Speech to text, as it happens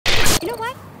You know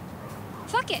what?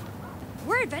 Fuck it.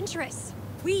 We're adventurous.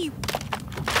 We...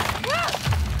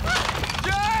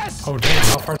 Yes! Oh, damn,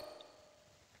 how far?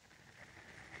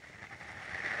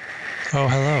 Oh,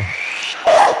 hello.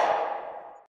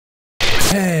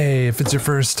 Hey, if it's your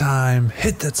first time,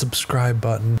 hit that subscribe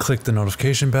button, click the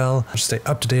notification bell, stay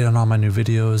up to date on all my new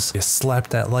videos. You slap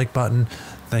that like button.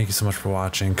 Thank you so much for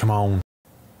watching. Come on.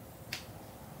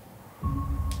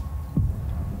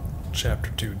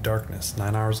 Chapter 2, Darkness.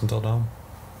 9 hours until dawn.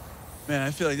 Man,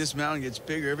 I feel like this mountain gets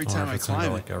bigger every time I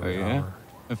climb it. Every hour.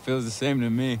 It feels the same to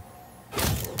me.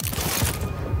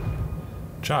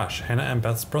 Josh, Hannah and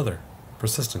Beth's brother.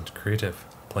 Persistent, creative,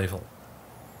 playful.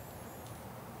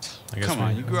 I guess Come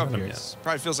on, you grew up met him here. yet. It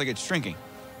probably feels like it's shrinking.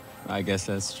 I guess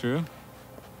that's true.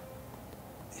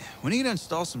 When are you gonna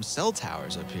install some cell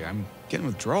towers up here? I'm getting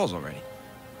withdrawals already.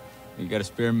 You got a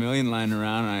spare million lying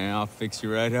around, and I'll fix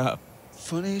you right up.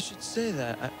 Funny you should say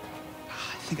that. I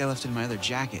think I left it in my other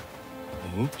jacket.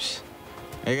 Oops.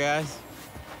 Hey, guys.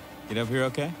 Get up here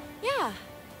okay? Yeah.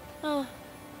 Oh,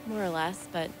 more or less,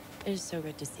 but it's so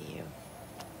good to see you.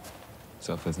 What's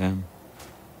up with him?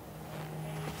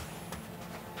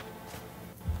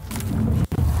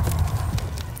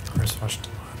 Chris watched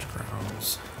Lodge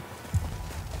Grounds.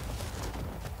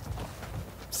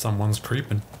 Someone's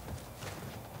creeping.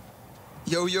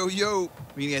 Yo, yo, yo.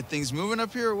 We gonna get things moving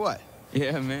up here or what?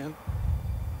 Yeah, man.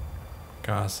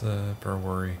 Gossip or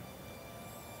worry.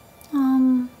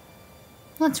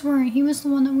 Let's worry. He was the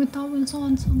one that we thought was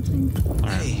on something.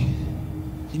 Hey,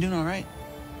 you doing all right?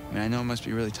 I mean, I know it must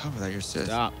be really tough without your sis.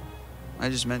 Stop. I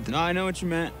just meant that. No, I know what you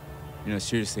meant. You know,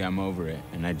 seriously, I'm over it.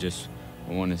 And I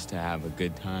want us to have a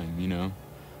good time, you know?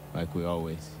 Like we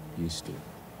always used to.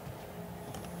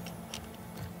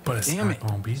 But it's Damn not it.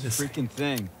 gonna be the same. Freaking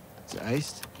thing. Is it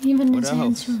iced? Even What his else?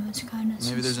 answer was kind of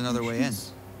Maybe there's another way in.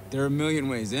 There are a million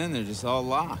ways in. They're just all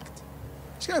locked.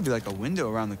 There's gotta be like a window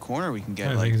around the corner we can get, I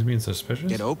think like, he's being suspicious.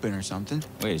 get open or something.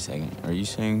 Wait a second. Are you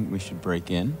saying we should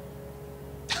break in?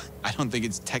 I don't think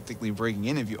it's technically breaking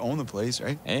in if you own the place,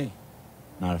 right? Hey,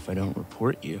 not if I don't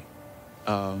report you.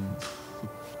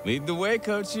 Lead the way,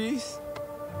 coachies.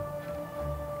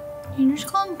 You just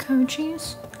call him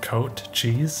coaches Coat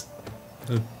cheese?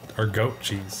 Or goat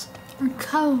cheese? or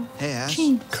co Hey, Ash.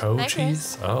 cheese. Co Hi,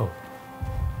 cheese? Chris. Oh.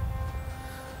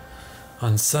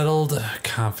 Unsettled,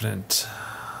 confident.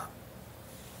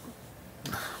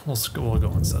 We'll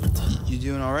go unsettled. You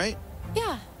doing all right?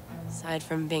 Yeah. Aside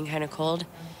from being kind of cold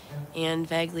and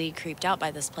vaguely creeped out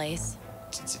by this place.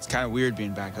 It's kind of weird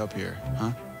being back up here,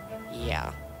 huh?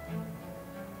 Yeah.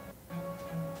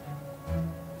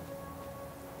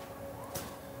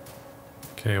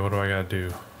 Okay, what do I gotta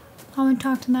do? I would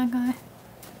talk to that guy.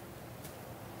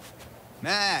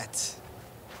 Matt!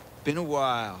 Been a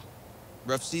while.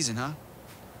 Rough season, huh?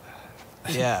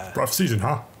 Yeah, Rough season,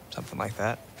 huh? something like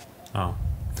that. Oh.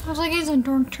 I was like, he's a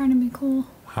dork trying to be cool.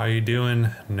 How you doing,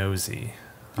 nosy?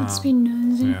 Let's be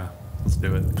nosy. Yeah, let's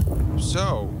do it.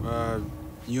 So,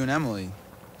 you and Emily,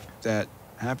 that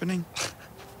happening?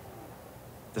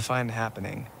 Define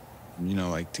happening. You know,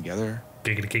 like together? I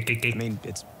mean,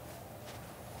 it's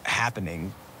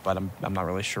happening, but I'm not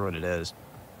really sure what it is.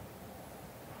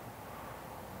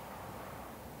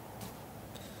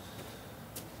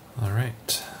 All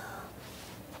right.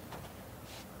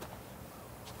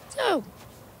 So,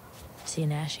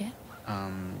 seen Ash yet?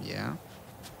 Yeah.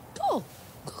 Cool.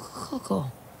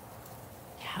 Cool.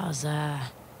 How's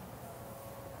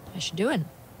she doing?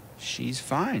 She's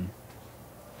fine.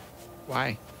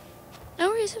 Why?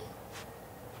 No reason.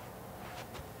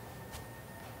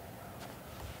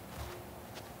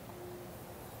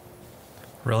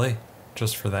 Really?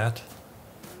 Just for that?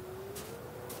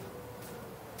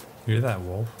 You're that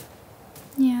wolf.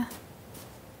 Yeah.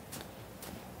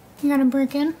 You gotta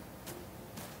break in?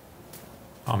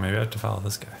 Oh, maybe I have to follow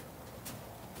this guy.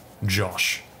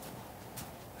 Josh.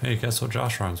 Hey, guess what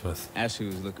Josh runs with? Ashley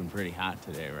was looking pretty hot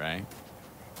today, right?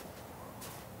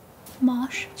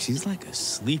 Mosh. She's like a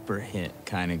sleeper hit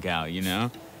kind of gal, you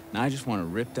know? And I just want to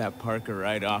rip that Parker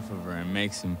right off of her and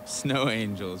make some snow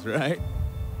angels, right?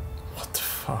 What the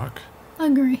fuck?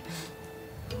 Agree.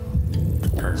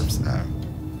 Curbs.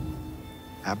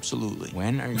 Absolutely.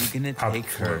 When are you gonna take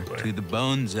her Absolutely. to the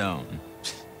bone zone?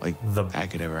 Like, The-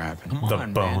 that could ever happen. Come The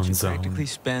on, bone man. She zone. practically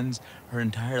spends her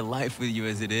entire life with you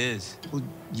as it is. Well,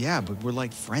 yeah, but we're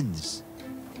like friends.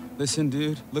 Listen,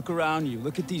 dude, look around you.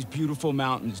 Look at these beautiful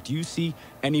mountains. Do you see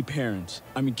any parents?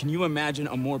 I mean, can you imagine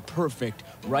a more perfect,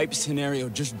 ripe scenario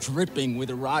just dripping with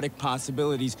erotic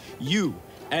possibilities? You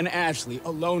and Ashley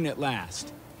alone at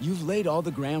last. You've laid all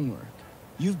the groundwork.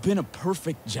 You've been a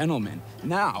perfect gentleman.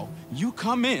 Now, you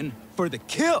come in for the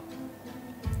kill.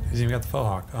 He's even got the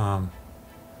faux hawk.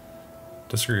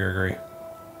 Disagree or agree?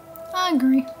 I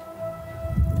agree.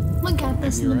 Look at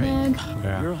this in the bag.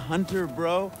 Yeah. You're a hunter,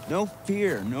 bro. No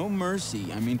fear, no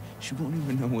mercy. I mean, she won't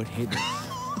even know what hit her.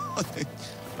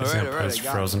 He's gonna put his I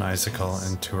got frozen it. icicle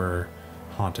into her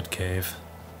haunted cave.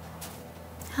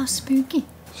 How spooky.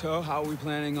 So, how are we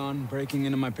planning on breaking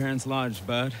into my parents' lodge,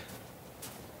 bud?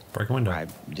 Break a window. I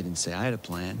didn't say I had a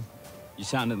plan. You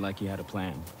sounded like you had a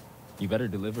plan. You better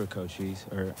deliver, Cochise,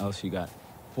 or else you got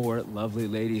 4 lovely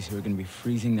ladies who are gonna be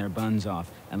freezing their buns off.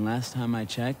 And last time I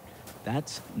checked,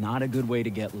 that's not a good way to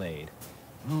get laid.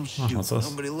 Oh, shoot. what's this?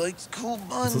 Nobody likes cold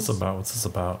What's buns. this about? What's this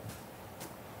about?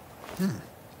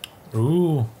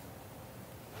 Ooh.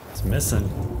 It's missing.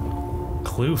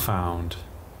 Clue found.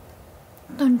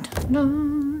 Dun, dun,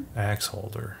 dun. Axe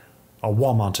holder. A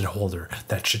wall-mounted holder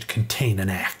that should contain an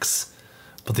axe.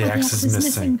 But the But the axe axe is is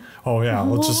missing. missing. Oh yeah,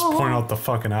 let's just point out the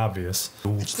fucking obvious.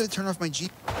 I just had to turn off my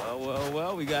Jeep.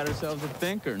 Well, we got ourselves a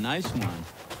thinker. Nice one.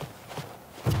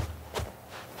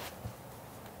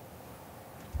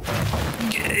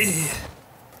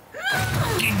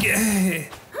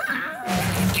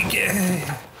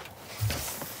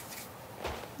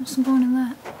 What's the point of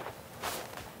that?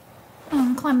 Oh,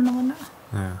 I'm climbing the window.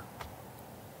 Yeah.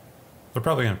 They're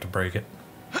probably gonna have to break it.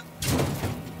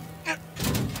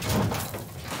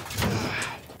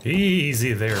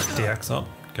 Easy there, DX. Oh,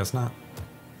 guess not.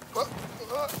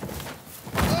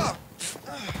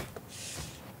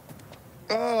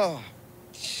 Oh,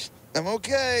 I'm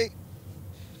okay.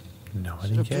 Nobody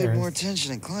Should have paid more cares.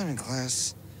 attention in climbing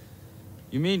class.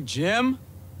 You mean Jim?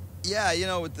 Yeah, you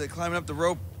know, with the climbing up the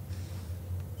rope.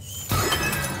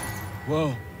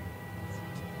 Whoa.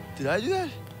 Did I do that?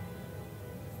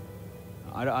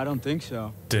 I don't think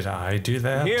so. Did I do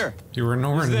that? Here. You were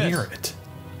nowhere Who's this? near it.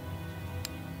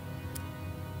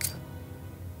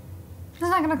 He's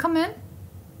not gonna come in?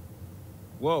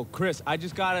 Whoa, Chris, I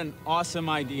just got an awesome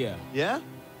idea. Yeah?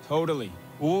 Totally.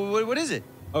 What is it?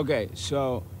 Okay,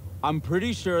 so I'm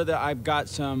pretty sure that I've got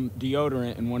some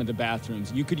deodorant in one of the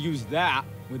bathrooms. You could use that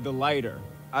with the lighter.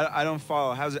 I don't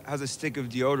follow. How's a stick of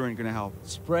deodorant gonna help?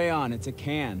 Spray on, it's a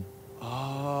can.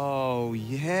 Oh,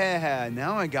 yeah.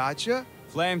 Now I gotcha.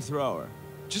 Flamethrower.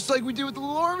 Just like we did with the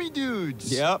little army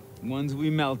dudes. Yep, ones we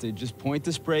melted. Just point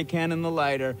the spray can in the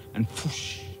lighter and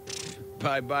whoosh.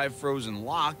 Bye-bye frozen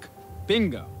lock.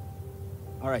 Bingo.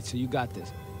 All right, so you got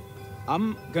this.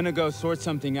 I'm gonna go sort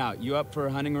something out. You up for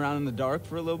hunting around in the dark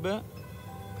for a little bit?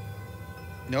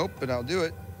 Nope, but I'll do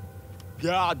it.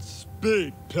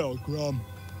 Godspeed, Pilgrim.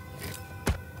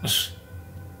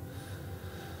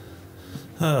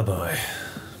 Oh boy.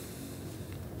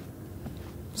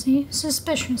 See?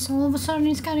 Suspicious. All of a sudden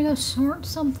he's gotta go sort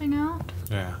something out.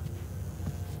 Yeah.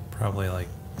 Probably like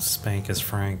spank his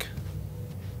Frank.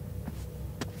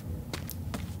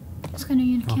 He's gonna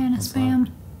eat a can of what's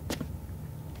Spam.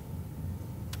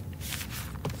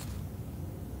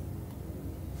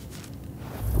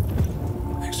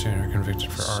 Executioner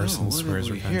convicted for So, arson what swears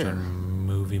have we revenge here? on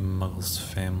movie Muggle's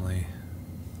family.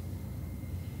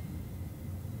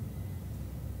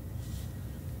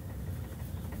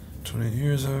 "20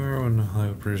 years over when the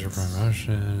Hollywood producer Brian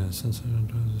Rushton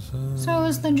and So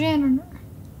is the janitor.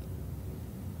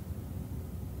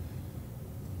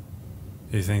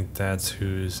 You think that's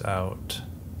who's out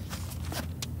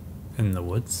in the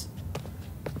woods?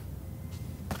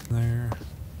 There.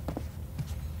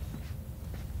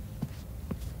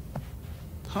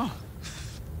 Huh.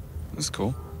 That's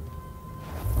cool.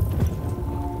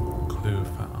 Clue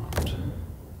found.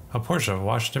 A portrait of a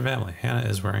Washington family. Hannah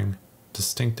is wearing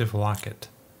distinctive locket.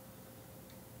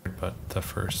 But the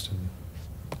first and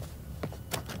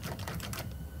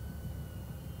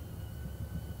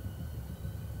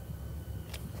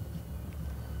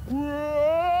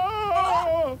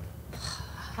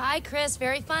Hi, Chris.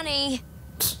 Very funny.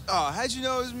 Oh, how'd you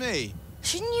know it was me?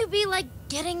 Shouldn't you be, like,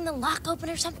 getting the lock open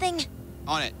or something?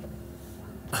 On it.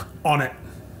 on it.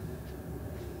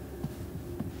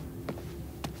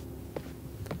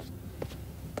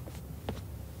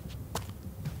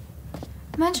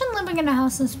 Imagine living in a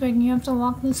house this big and you have to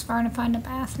walk this far to find a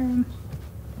bathroom.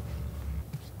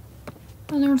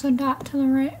 Oh, there's a dot to the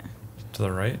right. To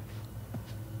the right?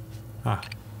 Ah.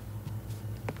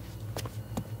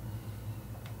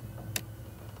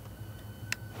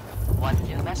 One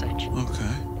new message.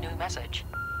 Okay. New message.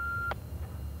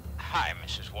 Hi,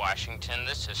 Mrs. Washington.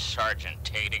 This is Sergeant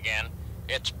Tate again.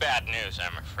 It's bad news,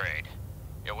 I'm afraid.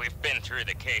 Yeah, we've been through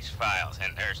the case files,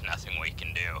 and there's nothing we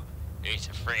can do. He's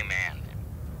a free man.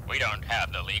 We don't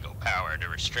have the legal power to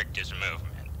restrict his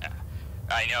movement.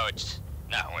 I know it's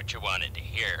not what you wanted to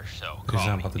hear, so Is that call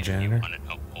me about the if janitor? you want to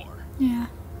know more. Yeah.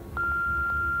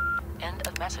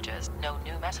 messages. No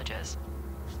new messages.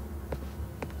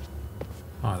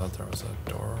 Oh, I thought there was a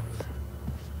door over there.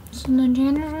 So the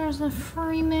janitor is a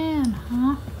free man,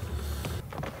 huh?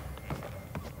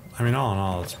 I mean, all in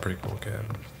all, it's a pretty cool cabin.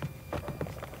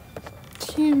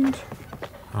 It's huge.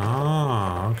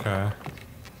 Oh, okay.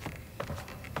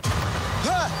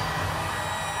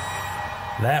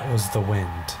 That was the wind.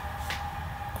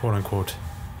 Quote unquote,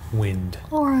 wind.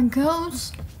 Or a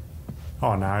ghost.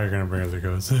 Oh, now you're gonna bring up the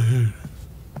ghost.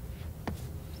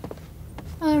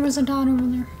 Oh, there was a dot over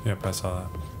there. Yep, I saw that.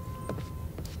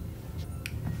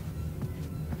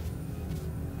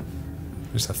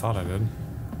 At least I thought I did.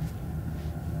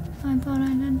 I thought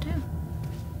I did too.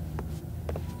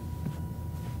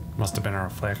 Must have been a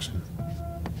reflection.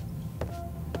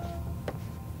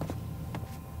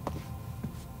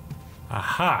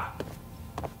 Aha!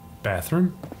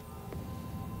 Bathroom?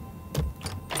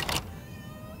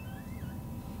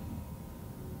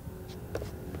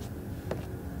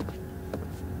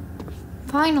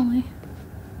 Finally.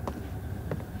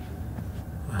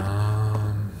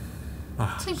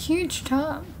 It's a huge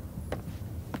tub.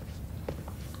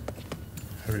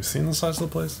 Have you seen the size of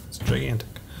the place? It's gigantic.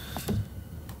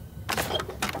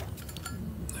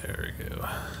 There we go.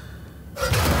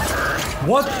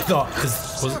 What the?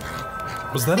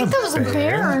 Was that I think that was a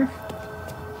bear.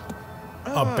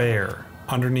 A bear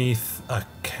underneath a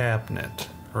cabinet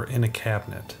or in a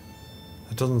cabinet.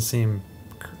 That doesn't seem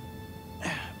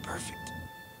Perfect.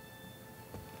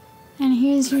 And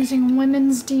he is using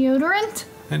women's deodorant?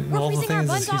 And We're all the freezing our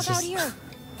things is butts he's off out just here.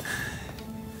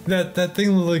 that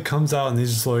thing literally comes out and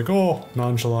he's just like, oh,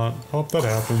 nonchalant. Hope that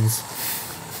happens.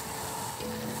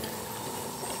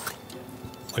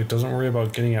 Like, doesn't worry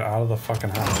about getting it out of the fucking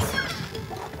house.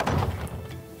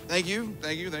 Thank you.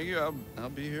 I'll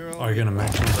be here all Are you gonna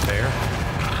mention the bear?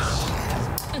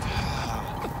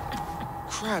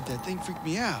 Crap, that thing freaked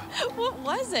me out. What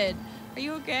was it? Are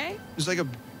you okay? It was like a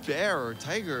bear or a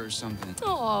tiger or something.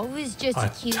 Oh, it was just A a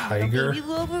cute tiger? little baby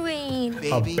Wolverine.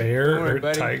 Baby. A bear Don't worry, or a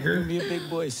buddy. You're tiger? gonna be a big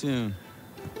boy soon.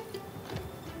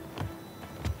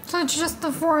 So it's just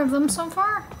the 4 of them so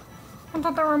far? I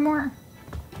thought there were more.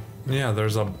 Yeah,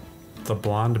 there's the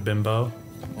blonde bimbo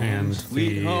and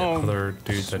sweet the home. other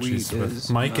dude that she's Sweet with. is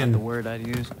Mike not and the word I'd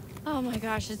use. Oh my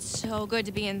gosh, it's so good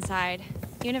to be inside.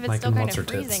 Even if it's Mike still and kind what's of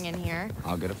her tits? freezing in here.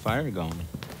 I'll get a fire going.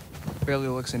 Barely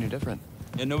looks any different.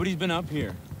 Yeah, nobody's been up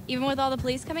here. Even with all the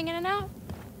police coming in and out?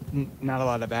 Not a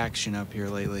lot of action up here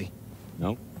lately.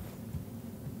 Nope.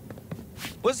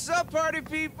 What's up, party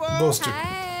people? those two.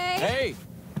 Hey. Hey!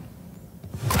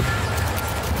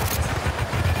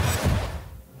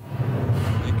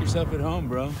 Make yourself at home,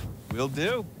 bro. Will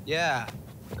do. Yeah.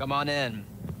 Come on in.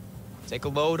 Take a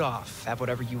load off. Have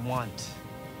whatever you want.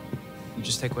 You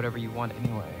just take whatever you want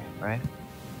anyway, right?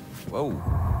 Whoa.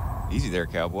 Easy there,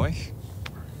 cowboy.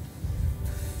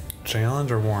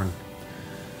 Challenge or warn?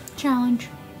 Challenge.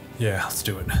 Yeah, let's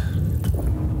do it.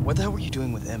 What the hell were you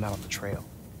doing with M out on the trail?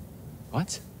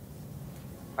 What?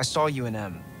 I saw you and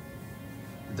M.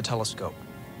 With the telescope.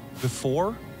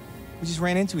 Before, we just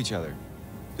ran into each other.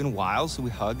 It's been a while, so we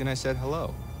hugged and I said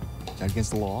hello. Is that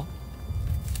against the law?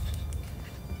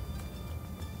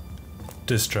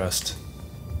 Distrust.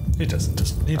 He doesn't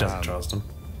trust him.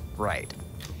 Right.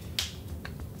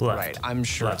 Left. Right. I'm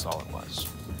sure Left. that's all it was.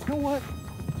 You know what?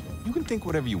 You can think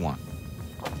whatever you want.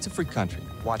 It's a free country.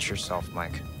 Watch yourself,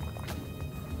 Mike.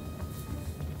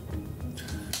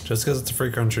 Just because it's a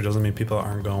free country doesn't mean people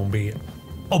aren't gonna be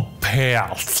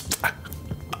pals.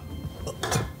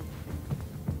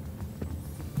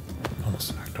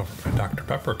 Almost knocked over my Dr.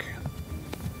 Pepper can.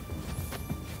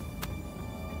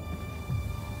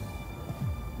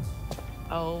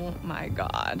 Oh my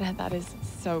god, that is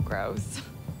so gross.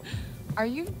 Are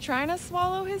you trying to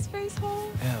swallow his face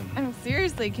whole? I'm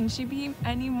seriously, can she be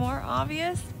any more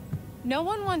obvious? No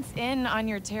one wants in on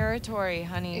your territory,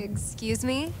 honey. Excuse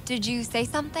me? Did you say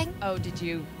something? Oh, did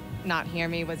you not hear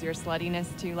me? Was your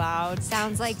sluttiness too loud?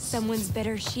 Sounds like someone's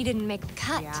bitter she didn't make the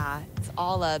cut. Yeah, it's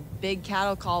all a big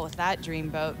cattle call with that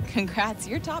dreamboat. Congrats,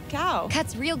 you're top cow.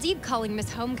 Cuts real deep calling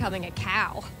Miss Homecoming a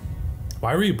cow.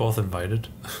 Why were you both invited?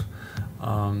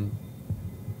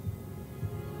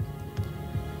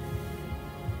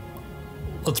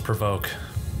 Let's provoke.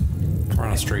 We're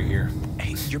on a street here.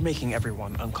 Hey, you're making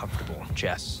everyone uncomfortable,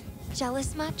 Jess.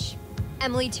 Jealous much?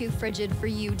 Emily too frigid for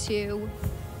you too.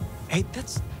 Hey,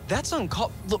 that's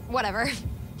uncalled. Look, Whatever.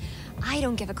 I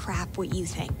don't give a crap what you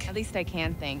think. At least I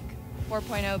can think.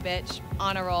 4.0, bitch.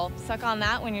 On a roll. Suck on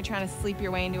that when you're trying to sleep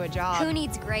your way into a job. Who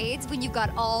needs grades when you've got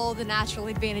all the natural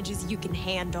advantages you can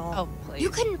handle? Oh, please.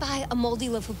 You couldn't buy a moldy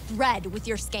loaf of bread with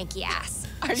your skanky ass.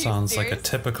 Are Are you Sounds like a serious?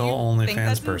 typical You think OnlyFans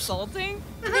that's person. Insulting?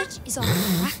 The bitch is on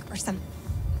crack or something.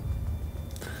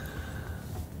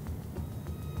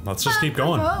 Let's just keep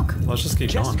going. Let's just keep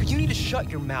Jessica, going. you need to shut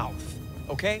your mouth,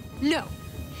 okay? No.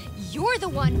 You're the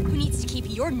one who needs to keep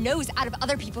your nose out of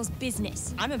other people's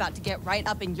business. I'm about to get right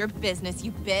up in your business,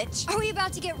 you bitch. Are we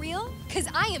about to get real? Because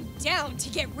I am down to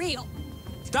get real.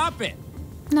 Stop it!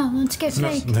 No, let's get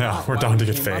fake. Yeah, we're Why down to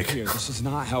we get came up fake. here. This is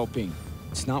not helping.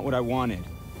 It's not what I wanted.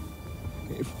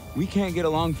 If we can't get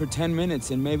along for 10 minutes,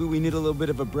 then maybe we need a little bit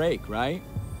of a break, right?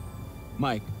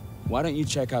 Mike, why don't you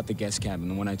check out the guest cabin,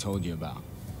 the one I told you about?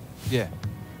 Yeah,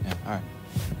 all right.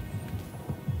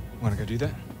 Wanna go do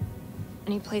that?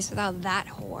 Any place without that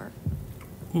whore.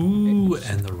 Ooh,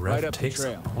 and the Right ref up the takes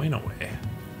a trail. point away.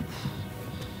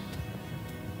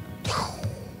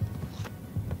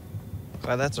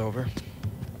 Glad that's over.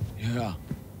 Yeah.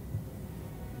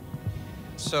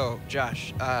 So,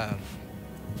 Josh,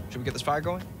 should we get this fire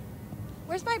going?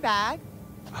 Where's my bag?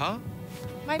 Huh?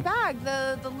 My bag,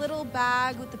 the little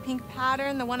bag with the pink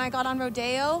pattern, the one I got on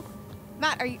Rodeo.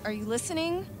 Matt, are you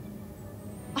listening?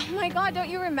 Oh my God, don't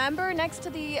you remember next to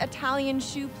the Italian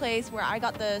shoe place where I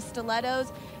got the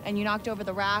stilettos and you knocked over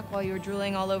the rack while you were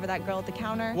drooling all over that girl at the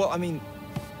counter? Well, I mean,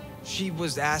 she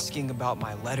was asking about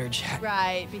my letter jacket.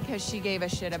 Right, because she gave a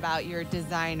shit about your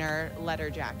designer letter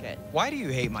jacket. Why do you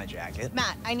hate my jacket?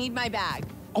 Matt, I need my bag.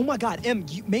 Oh my God, Em,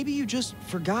 maybe you just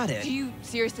forgot it. Do you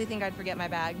seriously think I'd forget my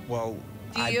bag? Well,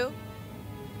 Do you?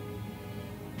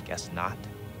 Guess not.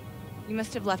 You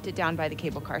must have left it down by the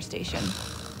cable car station.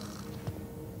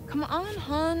 Come on,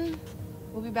 hon.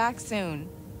 We'll be back soon.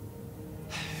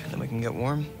 Then we can get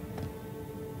warm.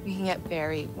 We can get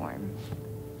very warm.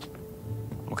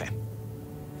 Okay.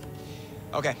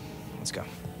 Okay, let's go.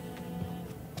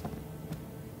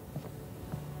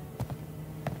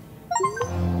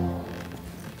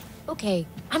 Okay,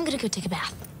 I'm gonna go take a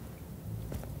bath.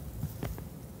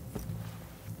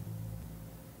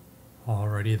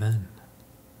 Alrighty then.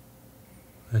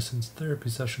 License therapy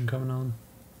session coming on.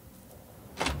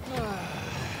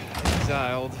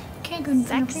 Exiled. Can't go to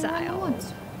therapy Sexile.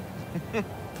 once.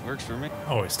 Works for me.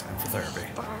 Always time for therapy.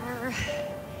 Bar.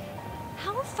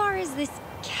 How far is this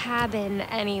cabin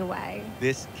anyway?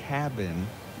 This cabin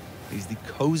is the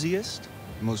coziest,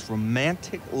 most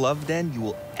romantic love den you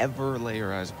will ever lay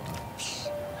your eyes upon.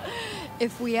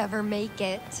 If we ever make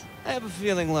it. I have a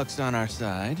feeling luck's on our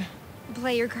side.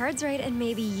 Play your cards right and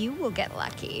maybe you will get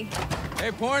lucky.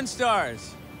 Hey, porn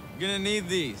stars. You're gonna need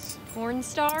these. Porn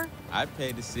star? I'd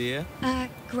pay to see you.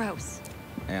 Gross.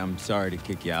 Hey, I'm sorry to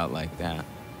kick you out like that.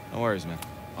 No worries, man.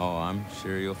 Oh, I'm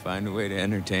sure you'll find a way to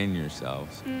entertain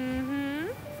yourselves. Mm-hmm.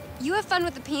 You have fun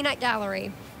with the peanut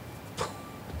gallery.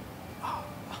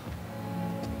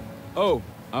 Oh,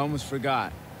 I almost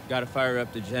forgot. Gotta fire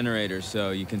up the generator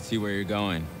so you can see where you're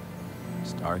going.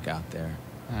 It's dark out there.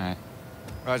 All right.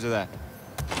 Roger that.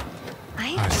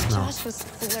 I I thought smell. Josh was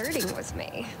flirting with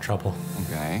me. Trouble.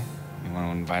 Okay. You want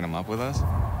to invite him up with us?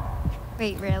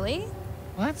 Wait, really?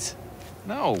 What?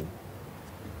 No.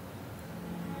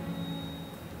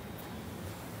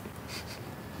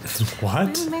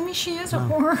 What? Maybe she is a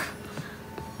whore.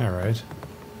 Alright.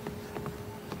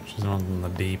 She's on the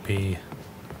DP.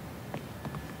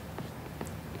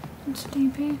 It's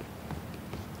DP. You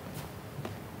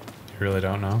really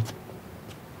don't know?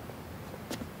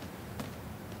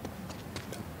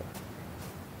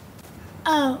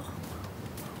 Oh.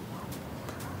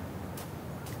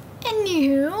 And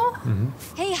you?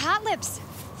 Hey, Hot Lips.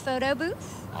 Photo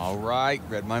booth? All right.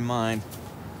 Read my mind.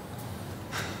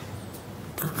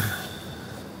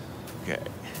 Okay.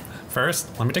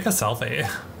 First, let me take a selfie.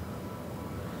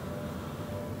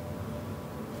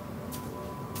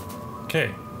 Okay,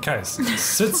 guys,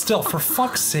 sit still for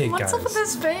fuck's sake, What's guys. up with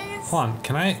his face? Hold on,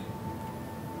 can I?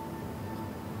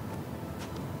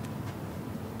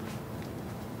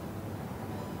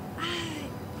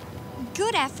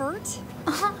 Good effort.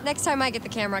 Next time I get the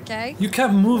camera, okay? You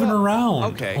kept moving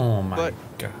around. Okay. Oh my but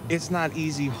god. it's not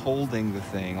easy holding the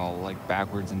thing all like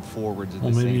backwards and forwards at Well,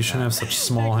 the same maybe you shouldn't have time. such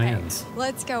small Okay, hands.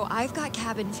 Let's go. I've got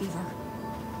cabin fever.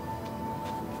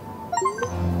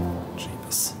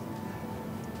 Jeebus.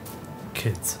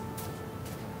 Kids.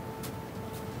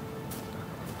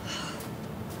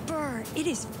 Burr, it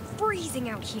is freezing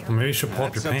out here. Well, maybe you should pull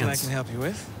up That's your something pants. I can help you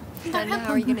with. Then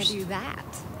how are you gonna do that?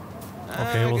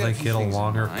 Okay, I well got they few get a things in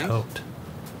longer mind. coat.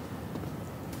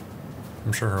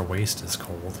 I'm sure her waist is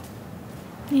cold.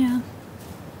 Yeah.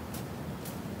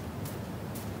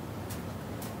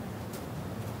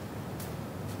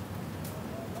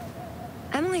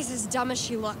 Emily's as dumb as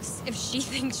she looks if she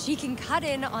thinks she can cut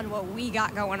in on what we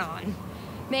got going on.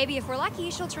 Maybe if we're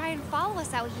lucky, she'll try and follow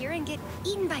us out here and get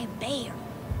eaten by a bear.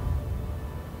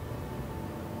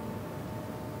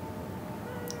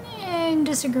 I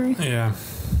disagree. Yeah.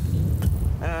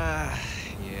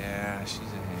 Yeah, she's a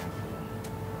handful.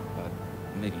 But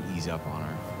maybe ease up on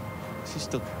her. She's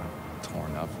still kind of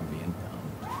torn up from being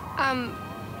dumb.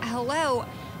 Hello?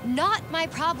 Not my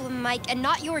problem, Mike, and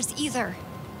not yours either.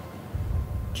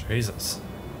 Jesus.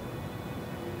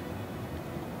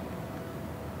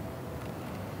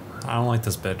 I don't like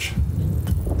this bitch.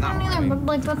 Not neither, but,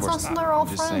 like, that's course also not. they're all I'm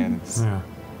just saying friends. Yeah.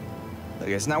 Like,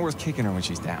 it's not worth kicking her when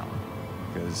she's down.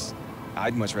 Because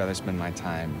I'd much rather spend my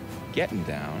time getting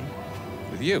down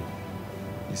with you.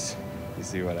 You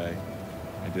see what I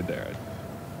did there? I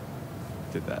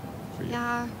did that for you.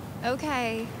 Yeah,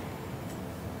 okay.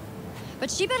 But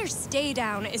she better stay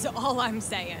down is all I'm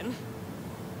saying.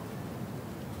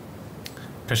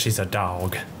 Because she's a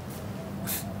dog.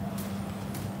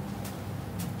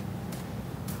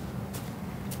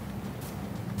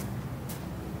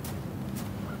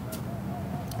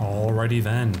 Alrighty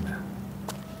then.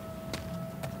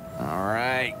 All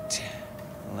right.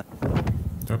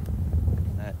 Yep.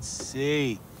 Let's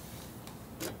see.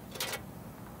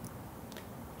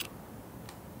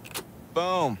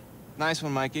 Boom. Nice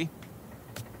one, Mikey.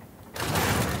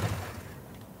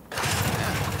 There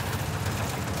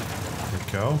we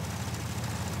go.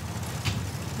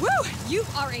 Woo! You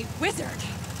are a wizard!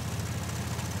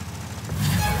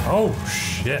 Oh,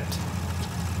 shit.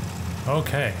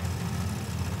 Okay.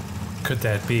 Could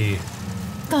that be?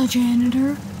 The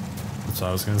janitor. That's what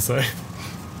I was gonna say.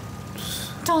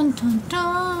 Dun dun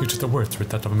dun. Which is the words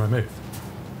right out of my mouth.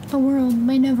 The world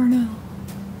may never know.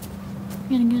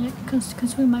 You gonna get it?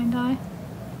 Cause we might die.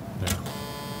 Yeah.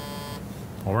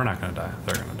 Well, we're not gonna die.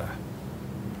 They're gonna die.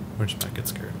 We just might get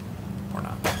scared. Or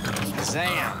not.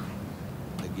 Zam!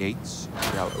 The gates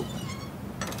shall open.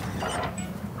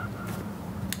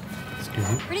 Excuse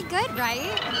me. Pretty good,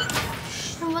 right?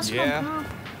 Yeah,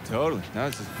 totally. No,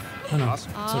 it's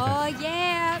awesome. Oh,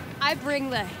 yeah. I bring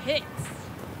the hits.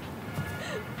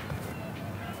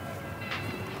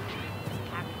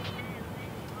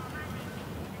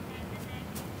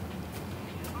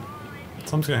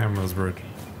 Something's gonna happen with this bridge.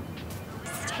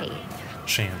 Tape.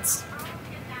 Chance.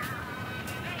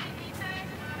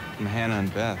 From Hannah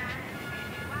and Beth.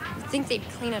 You'd think they'd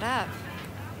clean it up.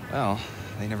 Well,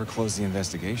 they never closed the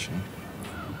investigation.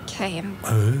 Okay, I'm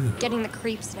Oh. getting the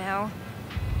creeps now.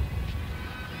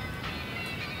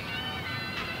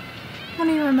 What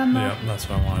do you remember? Yep, that's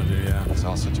what I want to do, yeah. It's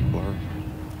all such a blur.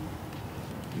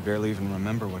 You barely even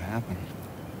remember what happened.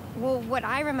 Well, what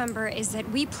I remember is that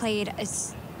we played a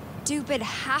stupid,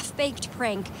 half-baked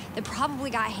prank that probably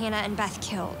got Hannah and Beth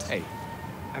killed. Hey,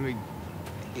 I mean,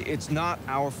 it's not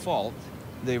our fault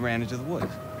they ran into the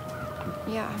woods.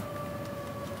 Yeah.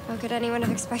 How could anyone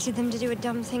have expected them to do a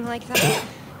dumb thing like that?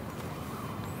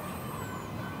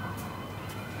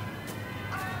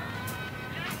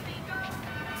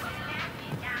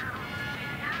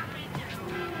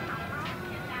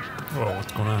 Whoa,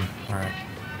 what's going on? Alright.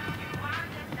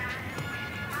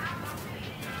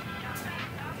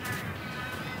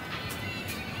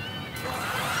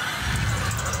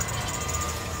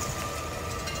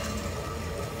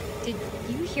 Did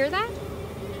you hear that?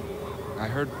 I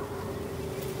heard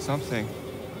something.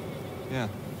 Yeah.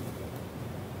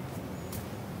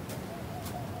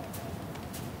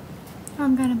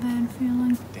 I've got a bad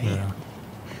feeling. Damn. Yeah.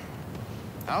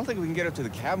 I don't think we can get up to the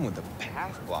cabin with the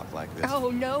path blocked like this. Oh,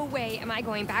 no way am I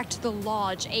going back to the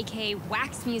lodge, aka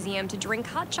Wax Museum, to drink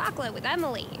hot chocolate with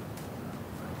Emily.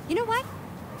 You know what?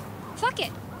 Fuck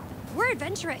it. We're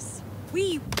adventurous.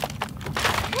 We...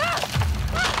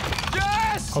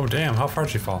 Jess! Oh, damn. How far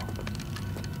did she fall?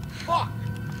 Fuck!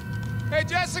 Hey,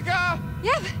 Jessica!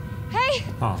 Yep. Hey.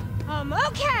 Oh.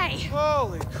 Okay.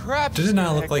 Holy crap. Did it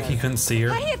not look like he couldn't see her?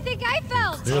 How do you think I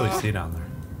felt? Clearly see down there.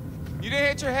 You didn't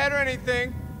hit your head or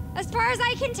anything? As far as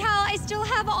I can tell, I still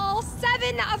have all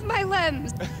 7 of my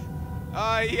limbs.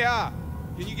 Yeah.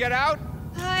 Can you get out?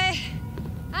 I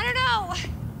don't know.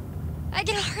 I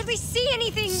can hardly see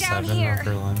anything down 7 here. of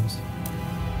her limbs.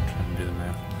 Trying to do the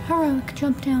math. Heroic,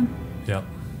 jump down. Yep.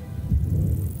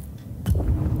 All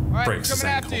right, Breaks his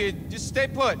coming after ankle. you. Just stay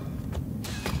put.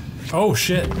 Oh,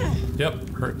 shit.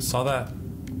 Yep. Saw that.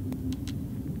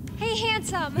 Hey,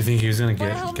 handsome. You think he was gonna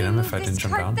Wanna get help him me if I move didn't this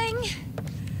jump cart down? thing?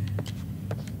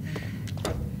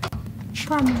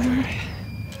 Probably.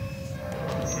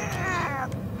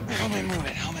 Help me move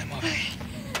it. Help me move it.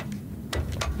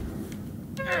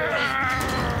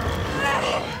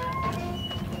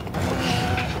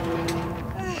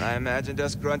 When I imagined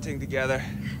us grunting together,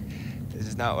 this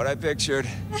is not what I pictured.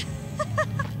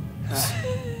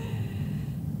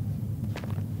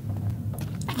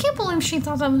 I can't believe she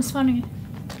thought that was funny.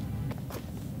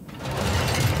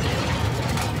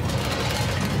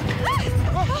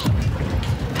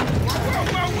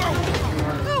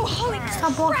 Oh, holy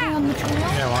Stop walking on the trail.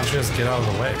 Yeah, why don't you just get out of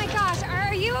the way? Oh my gosh,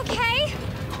 are you okay?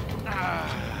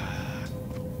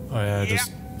 Oh yeah,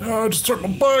 I just turned my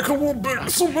back a little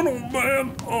bit. Something, oh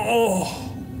man. Oh.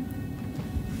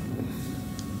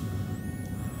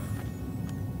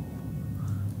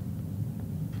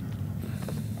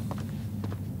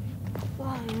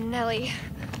 Oh, Nelly.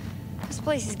 This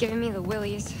place is giving me the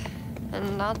willies.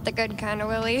 And not the good kind of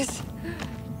willies.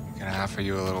 Can I offer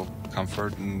you a little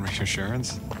comfort and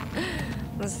reassurance?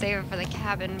 Let's save it for the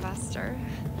cabin buster.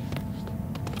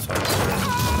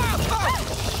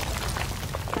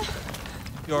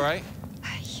 You all right?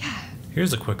 Yeah.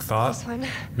 Here's a quick thought. This one.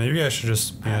 Maybe I should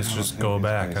just go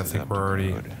back. I think we're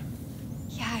already.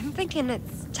 Yeah, I'm thinking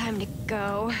it's time to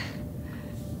go.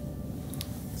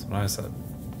 That's what I said.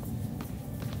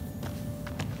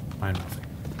 Mind nothing.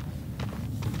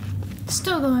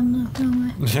 Still going the wrong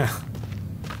way. Yeah.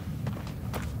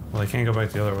 Well, I can't go back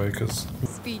the other way because.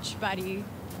 Speech buddy.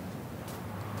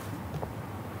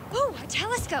 Ooh, a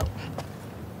telescope.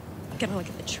 Gonna look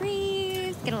at the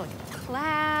trees, gonna look at the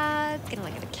clouds, gonna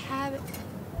look at the cabin.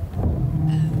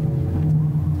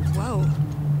 Whoa.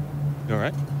 You all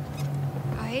right?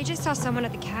 I just saw someone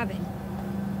at the cabin.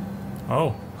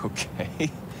 Oh. Okay.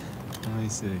 I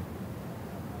see.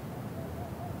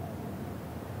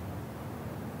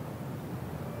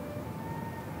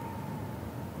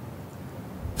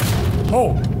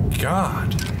 Oh,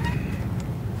 God.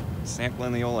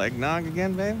 Sampling the old eggnog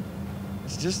again, babe?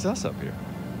 It's just us up here.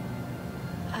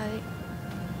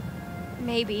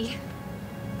 Maybe.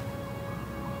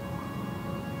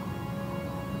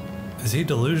 Is he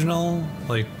delusional?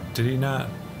 Like, did he not?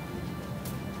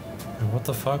 What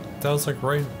the fuck? That was like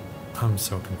right. I'm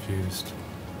so confused.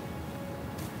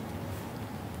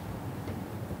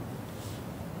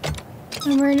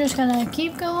 And we're just gonna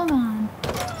keep going on.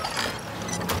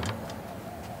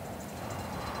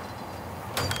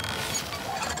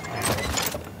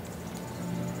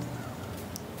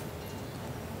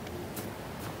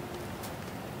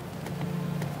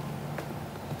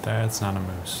 That's not a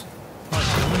moose.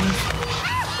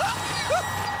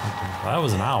 That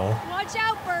was an owl. Watch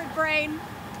out, bird brain.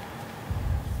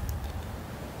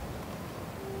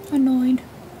 Annoyed.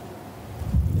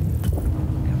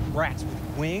 Rats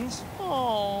with wings?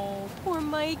 Oh, poor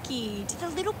Mikey. Did the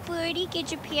little birdie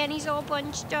get your panties all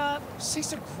bunched up?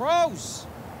 These are gross.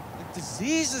 Like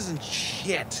diseases and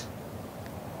shit.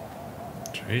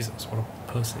 Jesus, what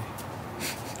a pussy.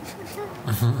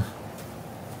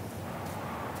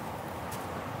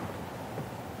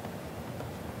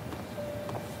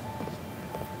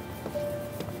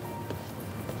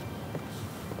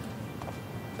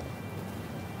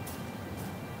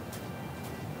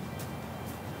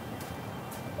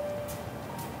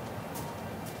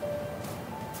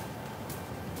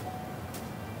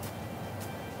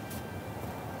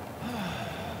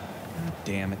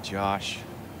 Damn it, Josh.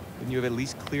 Couldn't you have at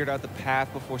least cleared out the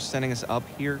path before sending us up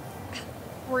here?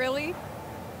 Really?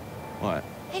 What?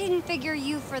 I didn't figure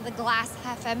you for the glass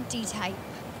half empty type.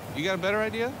 You got a better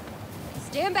idea?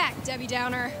 Stand back, Debbie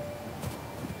Downer.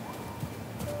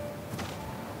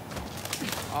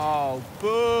 Oh,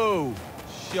 boo!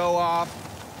 Show off.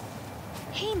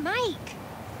 Hey, Mike.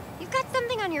 You've got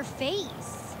something on your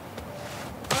face.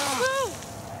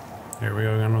 Here we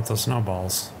go again with the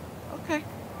snowballs. Okay.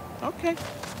 Okay.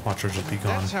 Watch her just be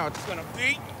gone. That's how it's gonna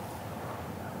be.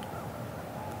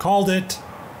 Called it.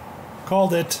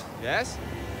 Called it. Yes?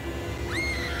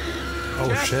 Oh,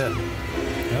 Yes. shit.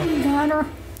 Yep. You got her.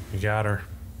 You got her.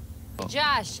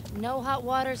 Josh, no hot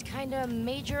water's kind of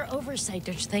major oversight,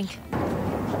 don't you think?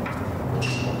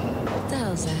 What the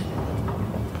hell's that?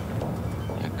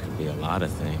 That could be a lot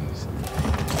of things.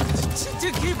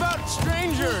 To keep out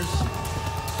strangers.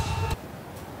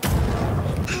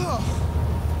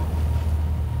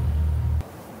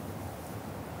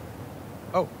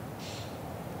 Oh.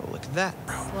 Well, look at that.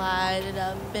 Slide it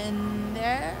up in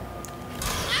there.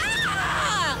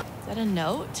 Ah! Is that a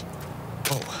note?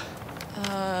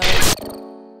 Oh.